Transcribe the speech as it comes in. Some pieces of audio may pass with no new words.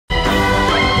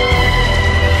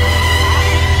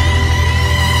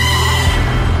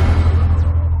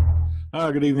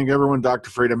Good evening, everyone. Dr.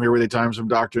 Freedom here with you. Times from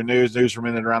Dr. News from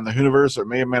in and around the universe that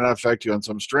may or may not affect you on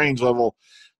some strange level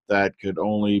that could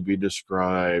only be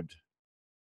described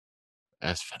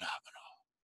as phenomenal.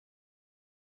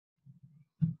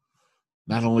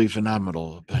 Not only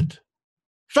phenomenal, but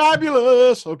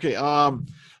fabulous. Okay,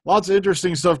 lots of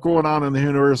interesting stuff going on in the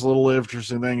universe, little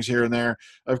interesting things here and there.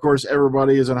 Of course,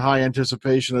 everybody is in high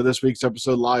anticipation of this week's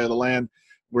episode, Lie of the Land,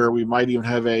 where we might even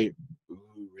have a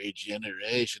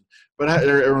regeneration. But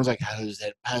everyone's like, how is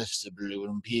that possible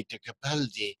when Peter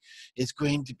Capaldi is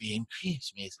going to be in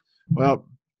Christmas? Well,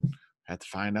 have to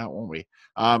find out, won't we?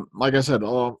 Like I said,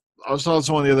 I saw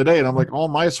someone the other day, and I'm like, all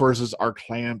my sources are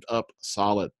clammed up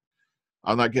solid.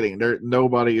 I'm not kidding.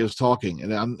 Nobody is talking.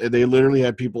 And they literally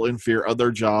have people in fear of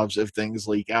their jobs if things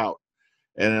leak out.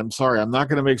 And I'm sorry, I'm not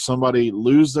going to make somebody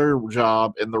lose their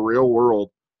job in the real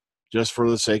world just for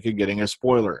the sake of getting a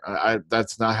spoiler.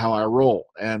 That's not how I roll,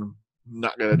 and I'm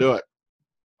not going to do it.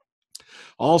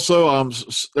 Also,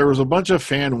 there was a bunch of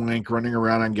fan wink running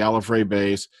around on Gallifrey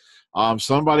Base.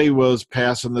 Somebody was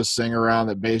passing this thing around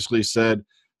that basically said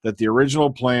that the original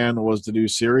plan was to do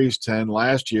Series 10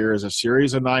 last year as a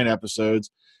series of 9 episodes.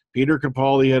 Peter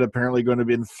Capaldi had apparently going to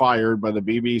be fired by the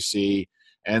BBC,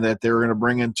 and that they were going to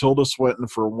bring in Tilda Swinton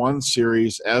for one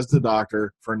series as the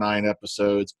Doctor for 9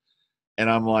 episodes. And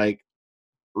I'm like,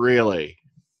 really?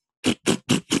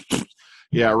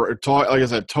 Yeah, like I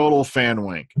said, total fan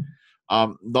wink.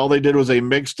 All they did was they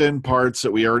mixed in parts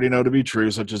that we already know to be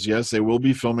true, such as, yes, they will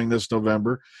be filming this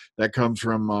November. That comes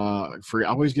from, I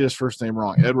always get his first name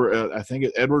wrong, I think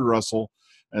it's Edward Russell,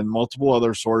 and multiple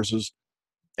other sources.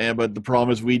 But the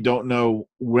problem is we don't know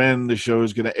when the show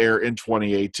is going to air in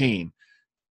 2018.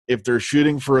 If they're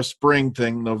shooting for a spring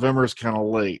thing, November is kind of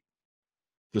late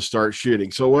to start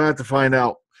shooting. So we'll have to find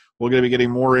out. We're going to be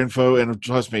getting more info, and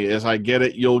trust me, as I get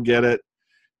it, you'll get it.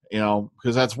 You know,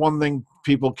 because that's one thing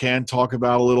people can talk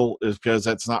about a little, is because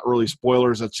that's not really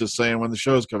spoilers. That's just saying when the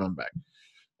show's coming back.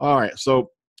 All right,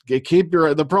 so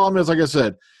the problem is, like I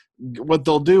said, what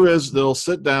they'll do is they'll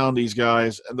sit down, these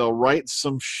guys, and they'll write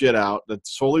some shit out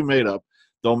that's totally made up.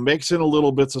 They'll mix in a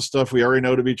little bits of stuff we already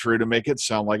know to be true to make it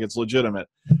sound like it's legitimate.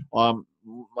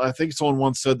 I think someone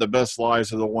once said the best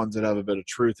lies are the ones that have a bit of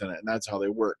truth in it, and that's how they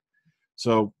work.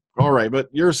 So, all right, but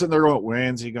you're sitting there going,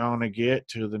 when's he going to get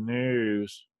to the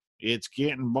news? It's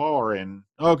getting boring.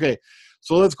 Okay,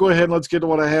 so let's go ahead and let's get to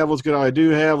what I have. Let's get what I do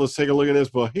have. Let's take a look at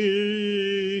this. But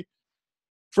hey,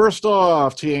 first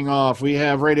off, teeing off, we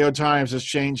have Radio Times has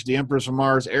changed the Empress from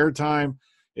Mars airtime.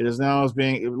 It is now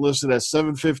being listed as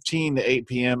 7:15 to 8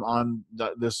 p.m. on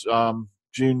this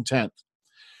June 10th.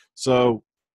 So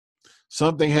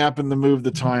something happened to move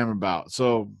the time about.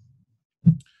 So,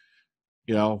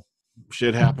 you know,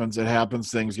 shit happens. It happens.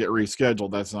 Things get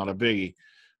rescheduled. That's not a biggie.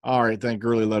 All right, thank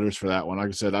Girly Letters for that one. Like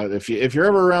I said, if you're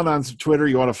ever around on Twitter,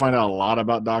 you want to find out a lot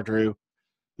about Doctor Who,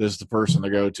 this is the person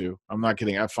to go to. I'm not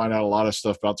kidding. I find out a lot of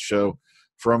stuff about the show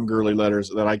from Girly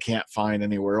Letters that I can't find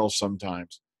anywhere else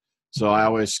sometimes. So I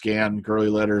always scan Girly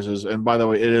Letters. And by the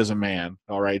way, it is a man,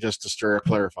 all right, just to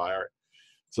clarify. All right.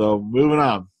 So moving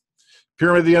on.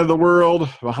 Pyramid at the End of the World,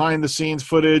 behind-the-scenes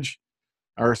footage,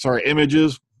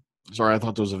 images. Sorry, I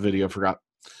thought there was a video. Forgot.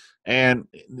 And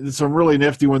some really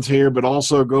nifty ones here, but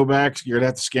also go back. You're going to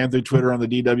have to scan through Twitter on the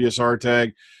DWSR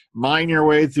tag, mine your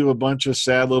way through a bunch of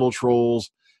sad little trolls,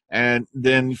 and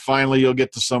then finally you'll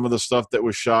get to some of the stuff that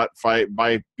was shot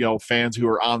by fans who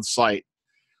were on site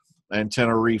in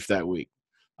Tenerife that week.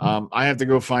 I have to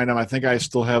go find them. I think I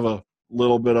still have a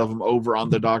little bit of them over on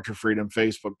the Dr. Freedom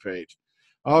Facebook page.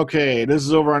 Okay, this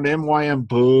is over on the MYM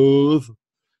booth.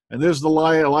 And this is the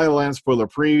Lie of the Land spoiler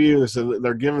preview.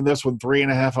 They're giving this one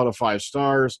 3.5 out of 5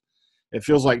 stars. It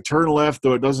feels like Turn Left,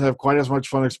 though it doesn't have quite as much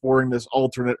fun exploring this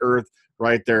alternate Earth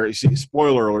right there. You see,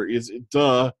 spoiler alert,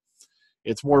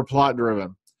 it's more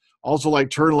plot-driven. Also, like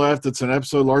Turn Left, it's an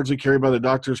episode largely carried by the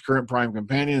Doctor's current prime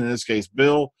companion, in this case,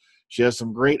 Bill. She has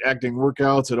some great acting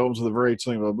workouts. It opens with a very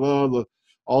chilling blah, blah.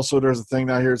 Also, there's a thing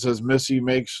down here that says Missy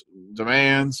makes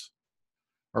demands.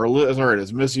 It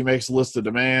is Missy makes a list of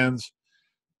demands.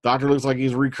 Doctor looks like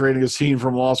he's recreating a scene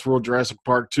from Lost World Jurassic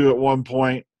Park 2 at one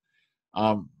point.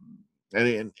 And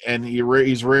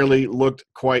he's rarely looked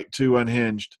quite too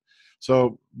unhinged.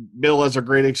 So Bill has a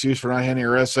great excuse for not handing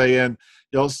her essay in.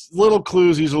 Little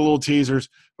clues, these are little teasers.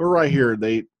 But right here,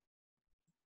 they're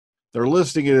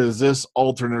listing it as this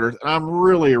alternate Earth. And I'm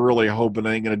really, really hoping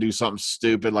they ain't going to do something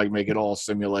stupid like make it all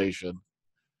simulation.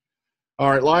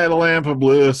 All right, Lie of the Land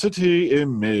publicity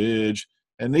image.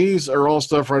 And these are all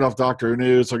stuff right off Doctor Who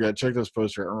News. So I got to check this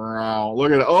poster.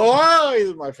 Look at it. Oh, he's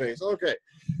in my face. Okay.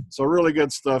 So really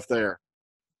good stuff there.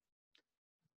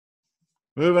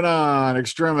 Moving on,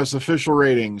 Extremis official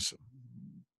ratings.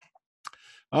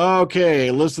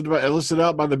 Okay, listed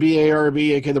out by the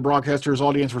BARB, aka the Broadcasters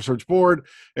Audience Research Board.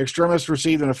 Extremis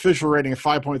received an official rating of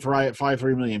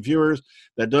 5.53 million viewers.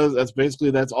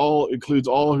 That's all, includes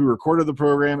all who recorded the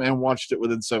program and watched it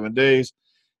within 7 days.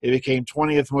 It became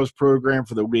 20th most programmed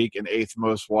for the week and 8th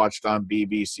most watched on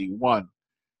BBC One.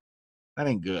 That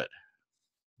ain't good.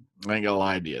 I ain't gonna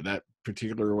lie to you. That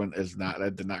particular one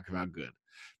that did not come out good.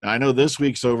 Now I know this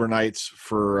week's overnights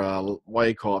for what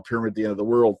you call it, Pyramid at the End of the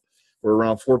World, we're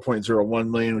around 4.01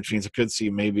 million, which means I could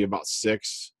see maybe about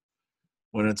 6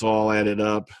 when it's all added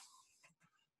up.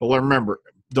 But remember,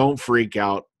 don't freak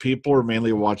out. People are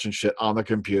mainly watching shit on the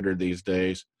computer these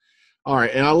days. All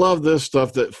right, and I love this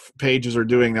stuff that pages are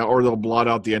doing now, or they'll blot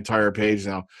out the entire page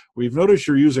now. We've noticed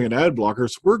you're using an ad blocker,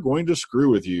 so we're going to screw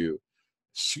with you.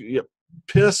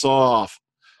 Piss off.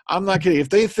 I'm not kidding. If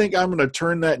they think I'm going to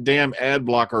turn that damn ad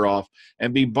blocker off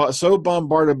and be so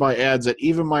bombarded by ads that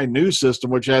even my new system,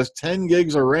 which has 10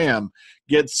 gigs of RAM,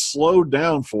 gets slowed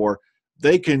down for,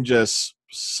 they can just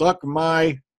suck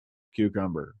my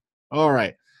cucumber. All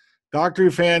right. Doctor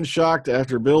Who fans shocked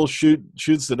after Bill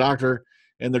shoots the doctor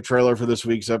in the trailer for this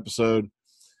week's episode.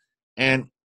 And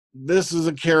this is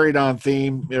a carried on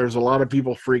theme. There's a lot of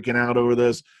people freaking out over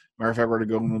this. Matter of fact, we're going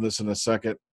to go into this in a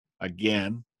second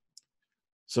again.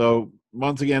 So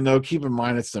once again, though, keep in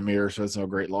mind it's the mirror, so it's no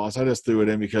great loss. I just threw it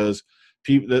in because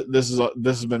this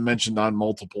has been mentioned on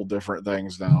multiple different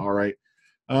things now. All right.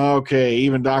 Okay,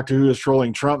 even Doctor Who is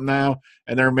trolling Trump now,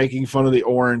 and they're making fun of the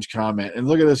orange comment. And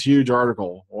look at this huge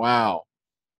article. Wow.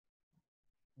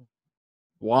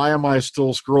 Why am I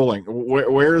still scrolling?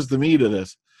 Where's the meat of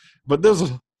this? But this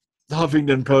is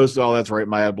Huffington Post. Oh, that's right.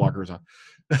 My ad blocker's on.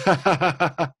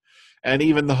 And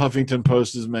even the Huffington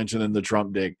Post is mentioned in the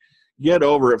Trump dig. Get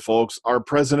over it, folks. Our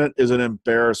president is an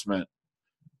embarrassment.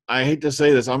 I hate to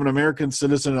say this. I'm an American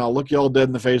citizen, and I'll look you all dead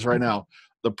in the face right now.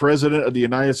 The president of the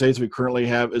United States we currently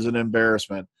have is an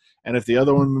embarrassment. And if the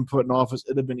other one had been put in office,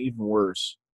 it'd have been even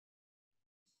worse.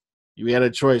 You had a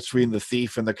choice between the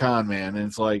thief and the con man, and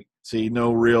it's like, see,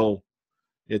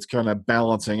 it's kind of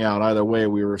balancing out. Either way,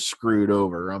 we were screwed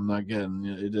over. I'm not getting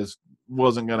it. Just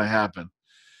wasn't going to happen.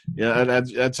 Yeah,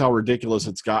 that's how ridiculous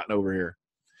it's gotten over here.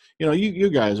 You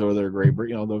guys over there are great,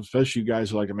 but especially you guys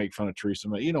who like to make fun of Theresa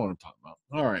May. You know what I'm talking about.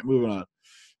 All right, moving on.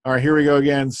 All right, here we go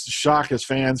again. Shock as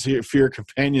fans fear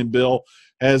companion Bill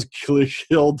has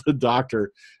killed the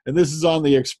doctor, and this is on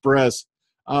the Express.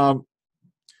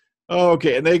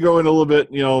 Okay, and they go in a little bit,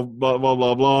 blah blah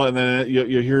blah blah, and then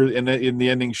you hear in the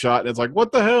ending shot, and it's like,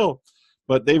 what the hell?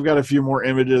 But they've got a few more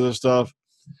images of stuff.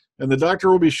 And the doctor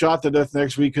will be shot to death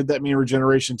next week. Could that mean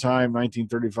regeneration time?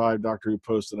 1935, Doctor Who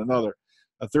posted another.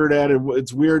 A third added,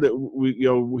 it's weird that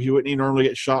he wouldn't normally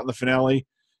get shot in the finale.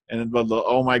 But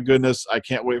oh my goodness, I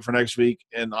can't wait for next week.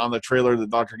 And on the trailer, the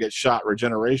doctor gets shot,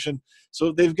 regeneration.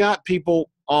 So they've got people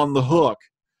on the hook.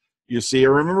 You see, I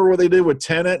remember what they did with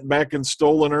Tenet back in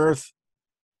Stolen Earth.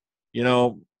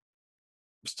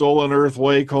 Stolen Earth,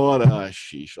 what do you call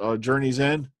it? Journey's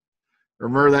End.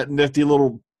 Remember that nifty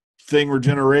little thing,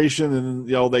 regeneration,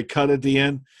 and they cut at the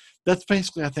end. That's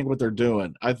basically, I think, what they're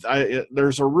doing.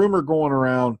 There's a rumor going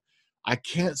around. I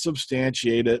can't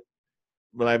substantiate it,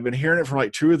 but I've been hearing it from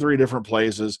like 2 or 3 different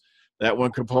places that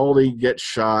when Capaldi gets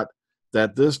shot,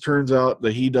 that this turns out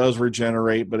that he does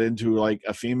regenerate, but into like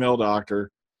a female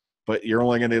doctor. But you're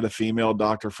only going to get a female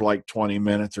doctor for like 20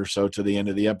 minutes or so to the end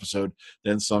of the episode.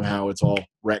 Then somehow it's all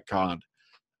retconned.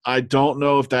 I don't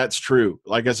know if that's true.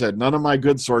 Like I said, none of my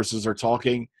good sources are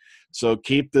talking. So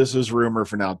keep this as rumor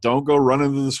for now. Don't go running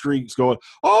into the streets going,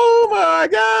 oh my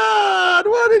God,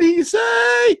 what did he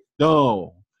say?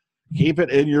 No. Keep it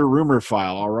in your rumor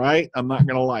file, all right? I'm not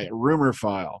going to lie. Rumor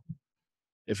file.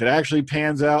 If it actually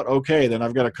pans out, okay, then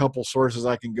I've got a couple sources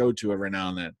I can go to every now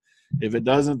and then. If it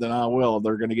doesn't, then I will.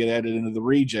 They're going to get added into the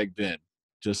reject bin,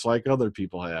 just like other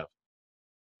people have.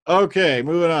 Okay,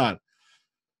 moving on.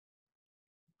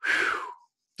 Whew.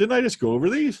 Didn't I just go over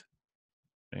these?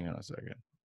 Hang on a second.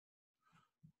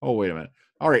 Oh, wait a minute.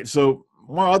 All right, so,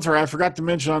 well, that's all right. I forgot to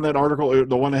mention on that article,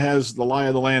 the one that has the lie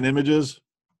of the land images.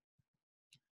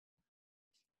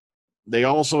 They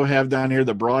also have down here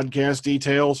the broadcast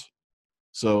details.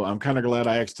 So I'm kind of glad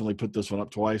I accidentally put this one up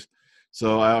twice.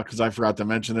 So because I forgot to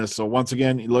mention this. So once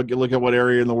again, you look at what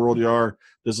area in the world you are.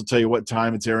 This will tell you what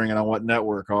time it's airing and on what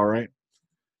network. All right.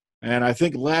 And I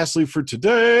think lastly for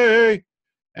today,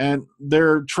 and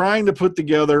they're trying to put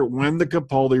together when the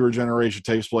Capaldi regeneration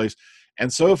takes place.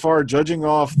 And so far, judging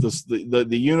off the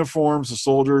uniforms, the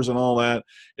soldiers, and all that,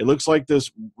 it looks like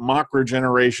this mock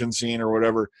regeneration scene or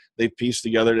whatever they've pieced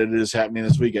together that it is happening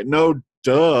this weekend. No,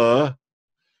 duh.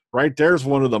 Right there's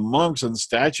one of the monks in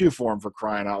statue form, for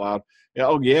crying out loud.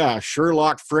 Oh, yeah,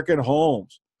 Sherlock frickin'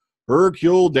 Holmes.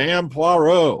 Hercule damn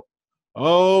Poirot.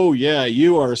 Oh, yeah,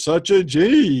 you are such a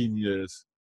genius.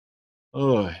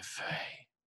 Oh,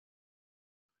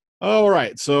 all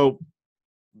right, so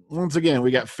once again,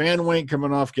 we got Fan Wink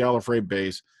coming off Gallifrey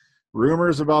base.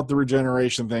 Rumors about the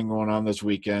regeneration thing going on this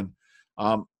weekend.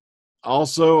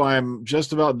 Also, I'm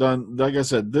just about done. Like I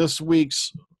said, this week,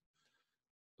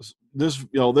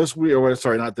 or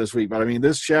sorry, not this week, but I mean,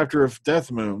 this chapter of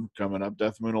Death Moon coming up,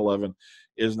 Death Moon 11,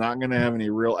 is not going to have any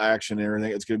real action and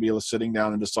everything. It's going to be sitting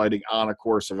down and deciding on a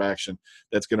course of action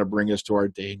that's going to bring us to our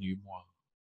denouement.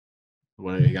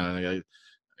 What?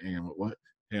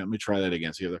 Yeah, let me try that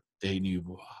again. See the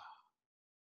denouement.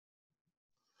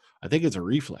 I think it's a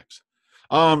reflex.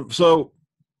 So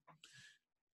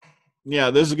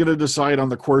yeah, this is going to decide on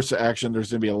the course of action.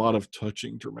 There's going to be a lot of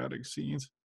touching, dramatic scenes,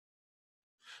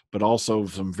 but also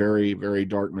some very, very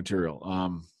dark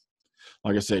material.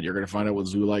 Like I said, you're going to find out what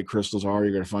Zoolite crystals are.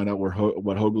 You're going to find out what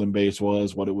Hoagland Base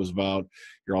was, what it was about.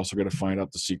 You're also going to find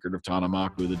out the secret of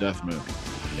Tanamaku, the Death Moon.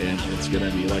 And it's going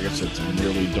to be, like I said, some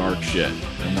really dark shit.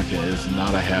 It's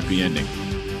not a happy ending.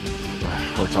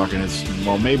 We're talking,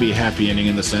 maybe a happy ending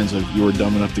in the sense of you were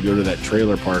dumb enough to go to that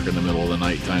trailer park in the middle of the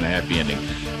night, kind of happy ending.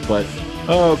 But,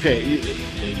 okay.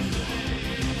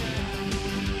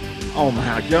 Oh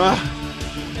my God.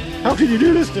 How can you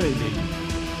do this to me?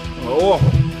 Oh,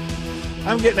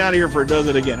 I'm getting out of here before it does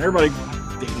it again. Everybody,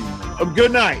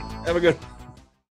 good night. Have a good